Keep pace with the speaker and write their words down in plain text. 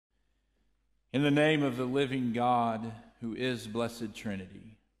In the name of the living God, who is Blessed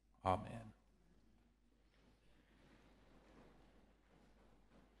Trinity. Amen.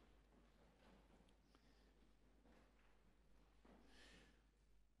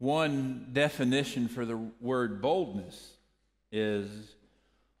 One definition for the word boldness is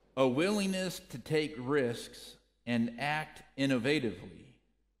a willingness to take risks and act innovatively,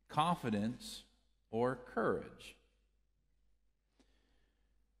 confidence or courage.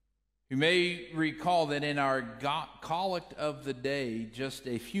 You may recall that in our collect of the day just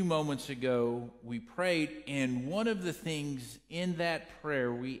a few moments ago, we prayed, and one of the things in that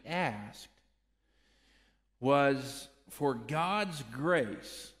prayer we asked was for God's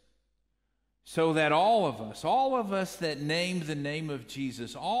grace, so that all of us that named the name of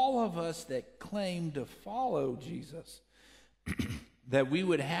Jesus, all of us that claim to follow Jesus, that we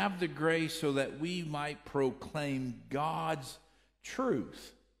would have the grace so that we might proclaim God's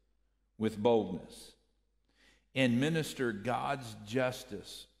truth with boldness and minister God's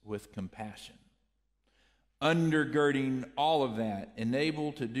justice with compassion. Undergirding all of that and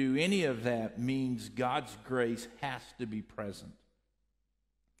able to do any of that means God's grace has to be present.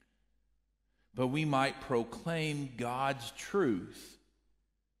 But we might proclaim God's truth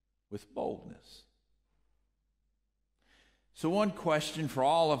with boldness. So one question for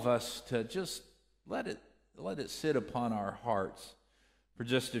all of us to just let it sit upon our hearts for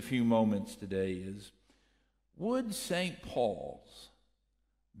just a few moments today is, would St. Paul's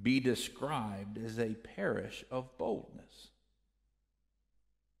be described as a parish of boldness?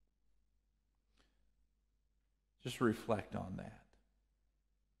 Just reflect on that.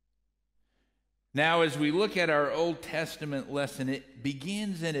 Now, as we look at our Old Testament lesson, it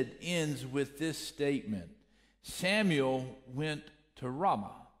begins and it ends with this statement: Samuel went to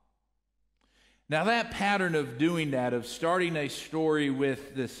Ramah. Now, that pattern of doing that, of starting a story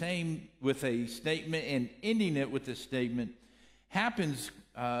with a statement and ending it with a statement, happens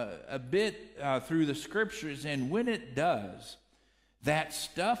a bit through the scriptures. And when it does, that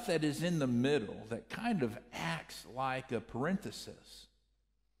stuff that is in the middle, that kind of acts like a parenthesis,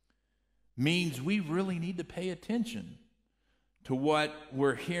 means we really need to pay attention to what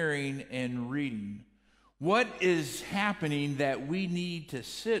we're hearing and reading. What is happening that we need to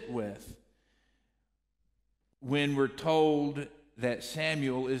sit with when we're told that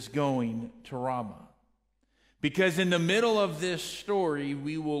Samuel is going to Ramah? Because in the middle of this story,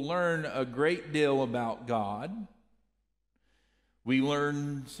 we will learn a great deal about God. We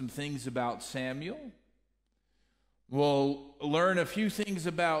learn some things about Samuel. We'll learn a few things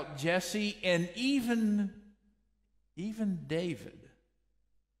about Jesse and even David.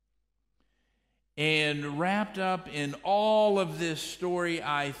 And wrapped up in all of this story,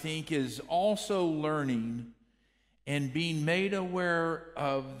 I think, is also learning and being made aware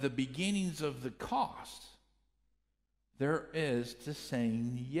of the beginnings of the cost there is to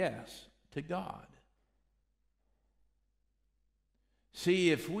saying yes to God.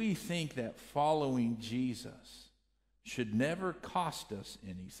 See, if we think that following Jesus should never cost us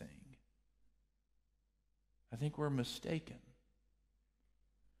anything, I think we're mistaken.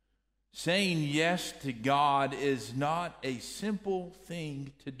 Saying yes to God is not a simple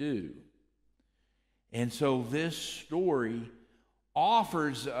thing to do. And so this story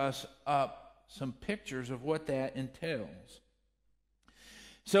offers us up some pictures of what that entails.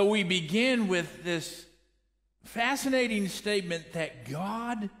 So we begin with this fascinating statement that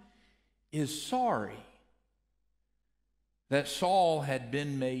God is sorry that Saul had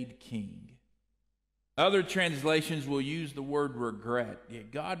been made king. Other translations will use the word regret. Yeah,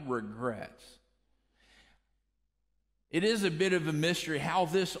 God regrets. It is a bit of a mystery how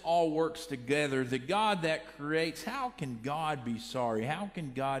this all works together. The God that creates, how can God be sorry? How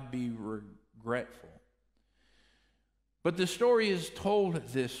can God be regretful? But the story is told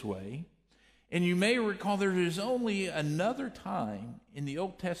this way. And you may recall there is only another time in the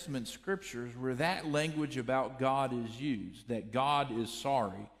Old Testament scriptures where that language about God is used, that God is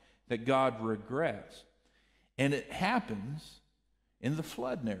sorry, that God regrets. And it happens in the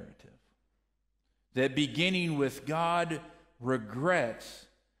flood narrative. That beginning with God regrets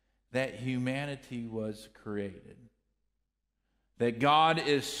that humanity was created. That God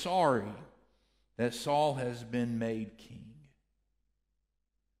is sorry that Saul has been made king.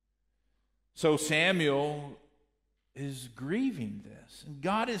 So Samuel is grieving this. And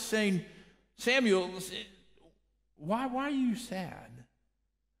God is saying, Samuel, why are you sad?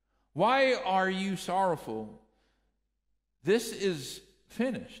 Why are you sorrowful? This is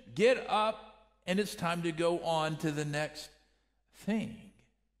finished. Get up, and it's time to go on to the next thing.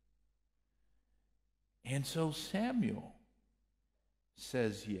 And so Samuel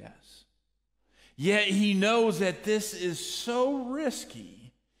says yes. Yet he knows that this is so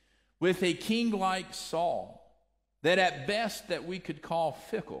risky with a king like Saul, that at best that we could call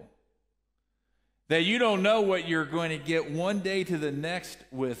fickle. That you don't know what you're going to get one day to the next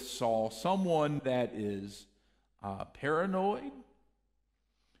with Saul. Someone that is paranoid.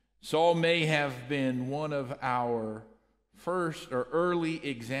 Saul may have been one of our first or early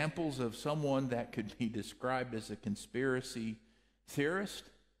examples of someone that could be described as a conspiracy theorist.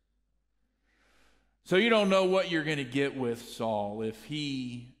 So you don't know what you're going to get with Saul. If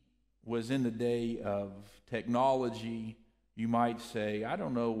he was in the day of technology, you might say, I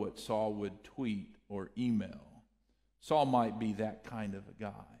don't know what Saul would tweet or email. Saul might be that kind of a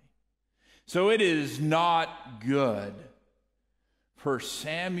guy. So it is not good for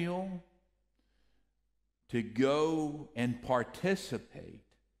Samuel to go and participate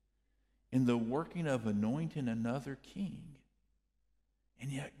in the working of anointing another king.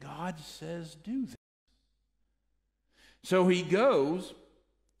 And yet God says, do this. So he goes,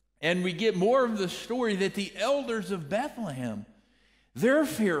 and we get more of the story that the elders of Bethlehem, they're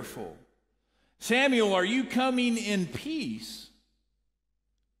fearful. Samuel, are you coming in peace?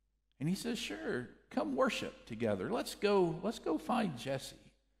 And he says, sure, come worship together. Let's go find Jesse.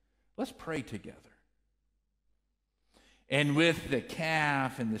 Let's pray together. And with the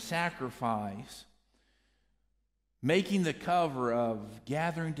calf and the sacrifice, making the cover of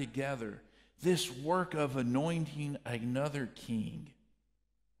gathering together, this work of anointing another king.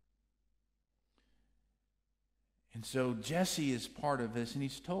 And so Jesse is part of this, and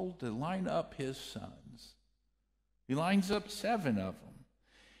he's told to line up his sons. He lines up 7 of them.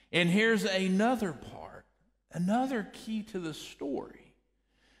 And here's another part, another key to the story.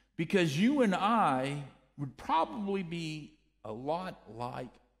 Because you and I would probably be a lot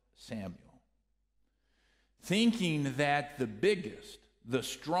like Samuel. Thinking that the biggest, the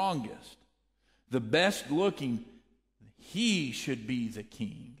strongest, the best looking, he should be the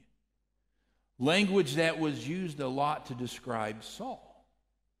king. Language that was used a lot to describe Saul.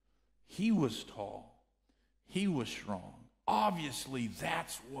 He was tall. He was strong. Obviously,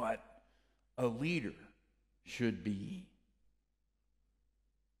 that's what a leader should be.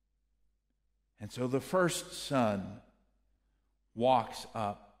 And so the first son walks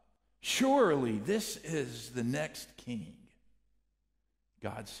up. Surely this is the next king.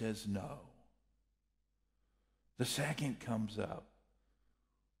 God says no. The second comes up.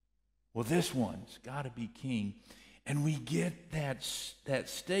 Well, this one's got to be king. And we get that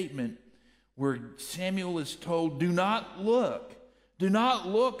statement where Samuel is told, do not look. Do not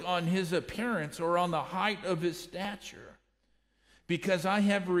look on his appearance or on the height of his stature, because I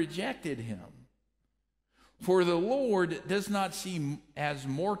have rejected him. For the Lord does not see as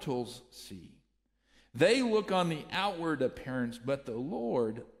mortals see. They look on the outward appearance, but the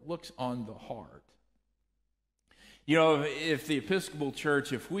Lord looks on the heart. You know, if the Episcopal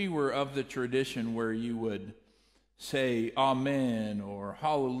Church, if we were of the tradition where you would say amen or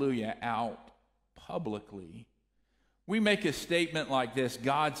hallelujah out publicly, we make a statement like this: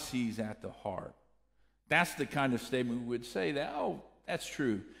 God sees at the heart. That's the kind of statement we would say that, oh, that's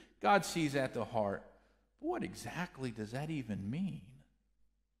true. God sees at the heart. But what exactly does that even mean?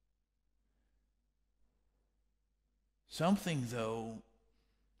 Something, though,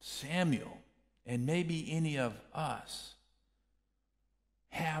 Samuel and maybe any of us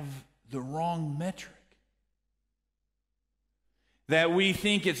have the wrong metric. That we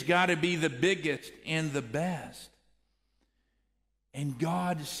think it's got to be the biggest and the best. And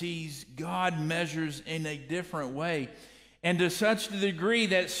God sees, God measures in a different way. And to such a degree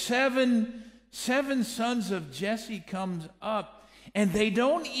that seven sons of Jesse comes up, and they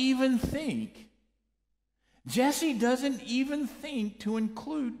don't even think, Jesse doesn't even think to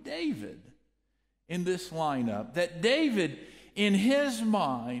include David in this lineup. That David, in his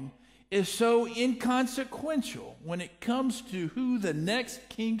mind, is so inconsequential when it comes to who the next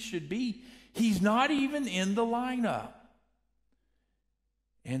king should be. He's not even in the lineup.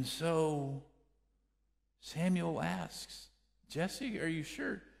 And so Samuel asks, Jesse, are you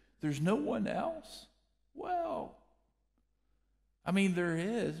sure there's no one else? Well, I mean, there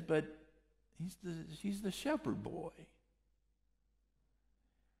is, but he's the shepherd boy.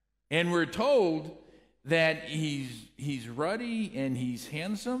 And we're told that he's ruddy and he's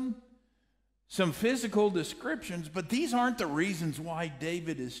handsome. Some physical descriptions, but these aren't the reasons why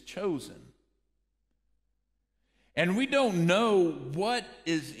David is chosen. And we don't know what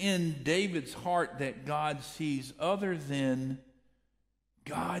is in David's heart that God sees, other than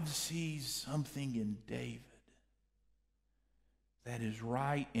God sees something in David that is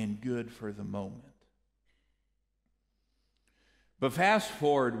right and good for the moment. But fast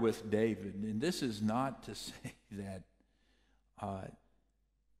forward with David, and this is not to say that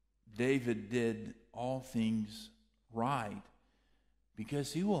David did all things right,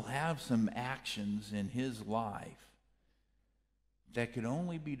 because he will have some actions in his life that could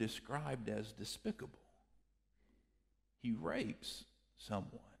only be described as despicable. He rapes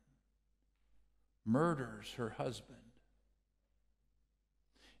someone, murders her husband.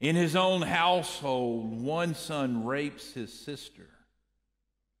 In his own household, one son rapes his sister.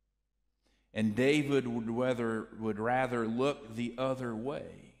 And David would rather look the other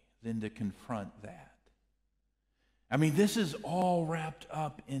way than to confront that. I mean, this is all wrapped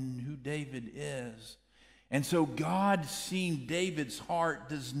up in who David is. And so God seeing David's heart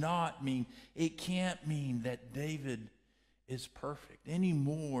does not mean, it can't mean that David is perfect any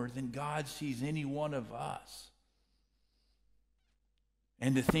more than God sees any one of us.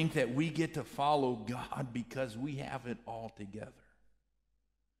 And to think that we get to follow God because we have it all together.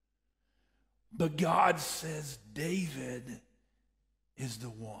 But God says David is the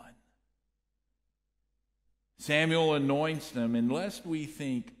one. Samuel anoints them, and lest we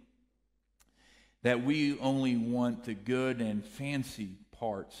think that we only want the good and fancy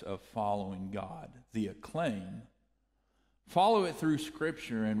parts of following God, the acclaim, follow it through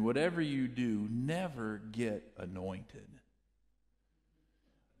Scripture, and whatever you do, never get anointed.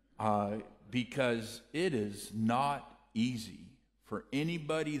 Because it is not easy for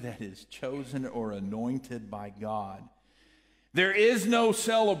anybody that is chosen or anointed by God. There is no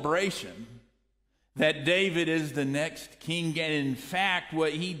celebration that David is the next king. And in fact,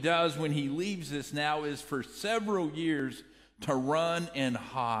 what he does when he leaves this now is for several years to run and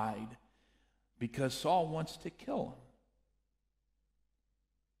hide because Saul wants to kill him.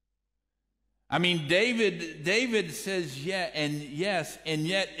 I mean, David says yes, and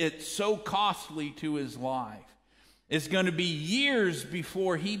yet it's so costly to his life. It's going to be years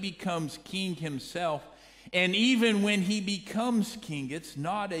before he becomes king himself. And even when he becomes king, it's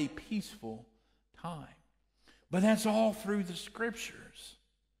not a peaceful time. But that's all through the Scriptures.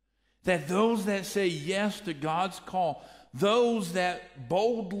 That those that say yes to God's call, those that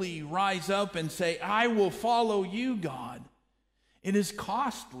boldly rise up and say, I will follow you, God, it is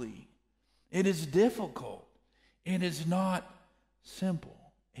costly. It is difficult. It is not simple.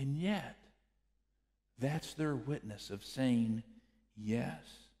 And yet, that's their witness of saying yes.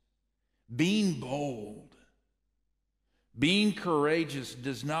 Being bold, being courageous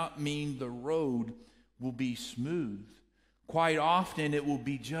does not mean the road will be smooth. Quite often, it will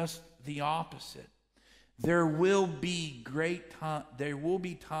be just the opposite. There will be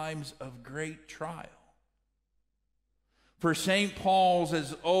times of great trial. For St. Paul's,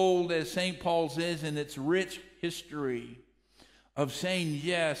 as old as St. Paul's is in its rich history of saying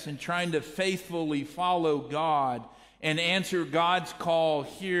yes and trying to faithfully follow God and answer God's call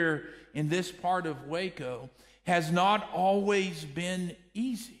here in this part of Waco, has not always been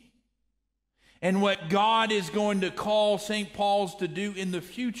easy. And what God is going to call St. Paul's to do in the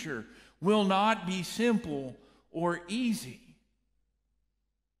future will not be simple or easy.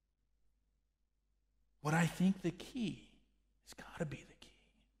 What I think the key, it's got to be the key,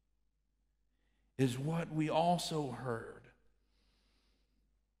 is what we also heard,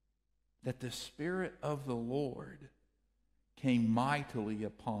 that the Spirit of the Lord came mightily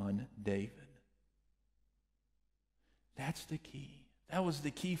upon David. That's the key. That was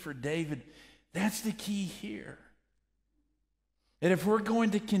the key for David. That's the key here. And if we're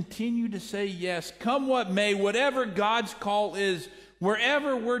going to continue to say yes, come what may, whatever God's call is,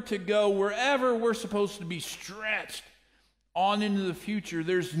 wherever we're to go, wherever we're supposed to be stretched on into the future,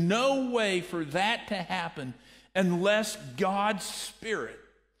 there's no way for that to happen unless God's Spirit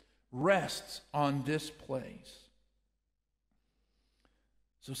rests on this place.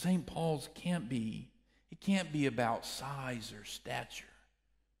 So St. Paul's can't be about size or stature.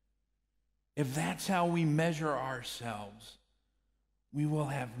 If that's how we measure ourselves, we will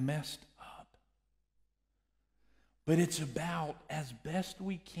have messed up. But it's about, as best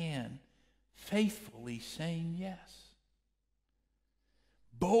we can, faithfully saying yes.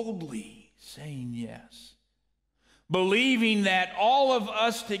 Boldly saying yes. Believing that all of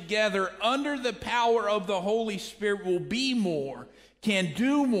us together under the power of the Holy Spirit will be more, can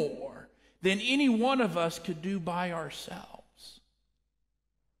do more than any one of us could do by ourselves.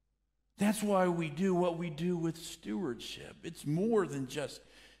 That's why we do what we do with stewardship. It's more than just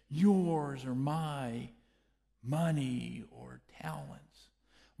yours or my money or talents.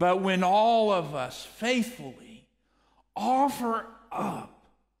 But when all of us faithfully offer up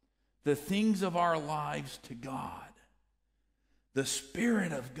the things of our lives to God, the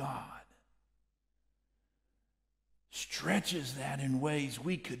Spirit of God stretches that in ways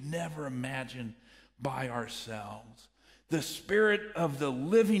we could never imagine by ourselves. The Spirit of the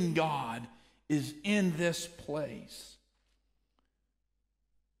living God is in this place.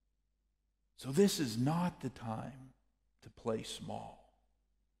 So this is not the time to play small.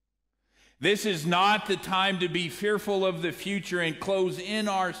 This is not the time to be fearful of the future and close in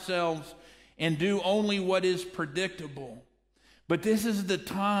ourselves and do only what is predictable. But this is the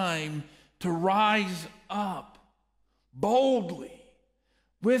time to rise up boldly,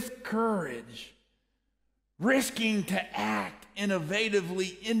 with courage, risking to act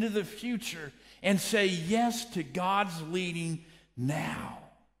innovatively into the future and say yes to God's leading now.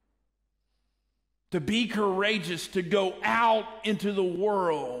 To be courageous, to go out into the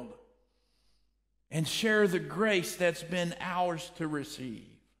world and share the grace that's been ours to receive.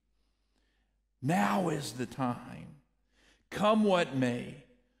 Now is the time, come what may,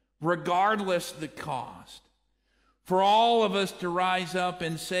 regardless the cost, for all of us to rise up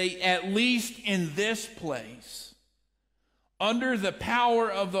and say, at least in this place, under the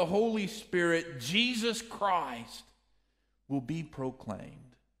power of the Holy Spirit, Jesus Christ will be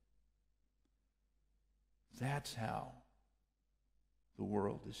proclaimed. That's how the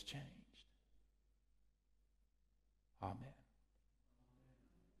world is changed. Amen.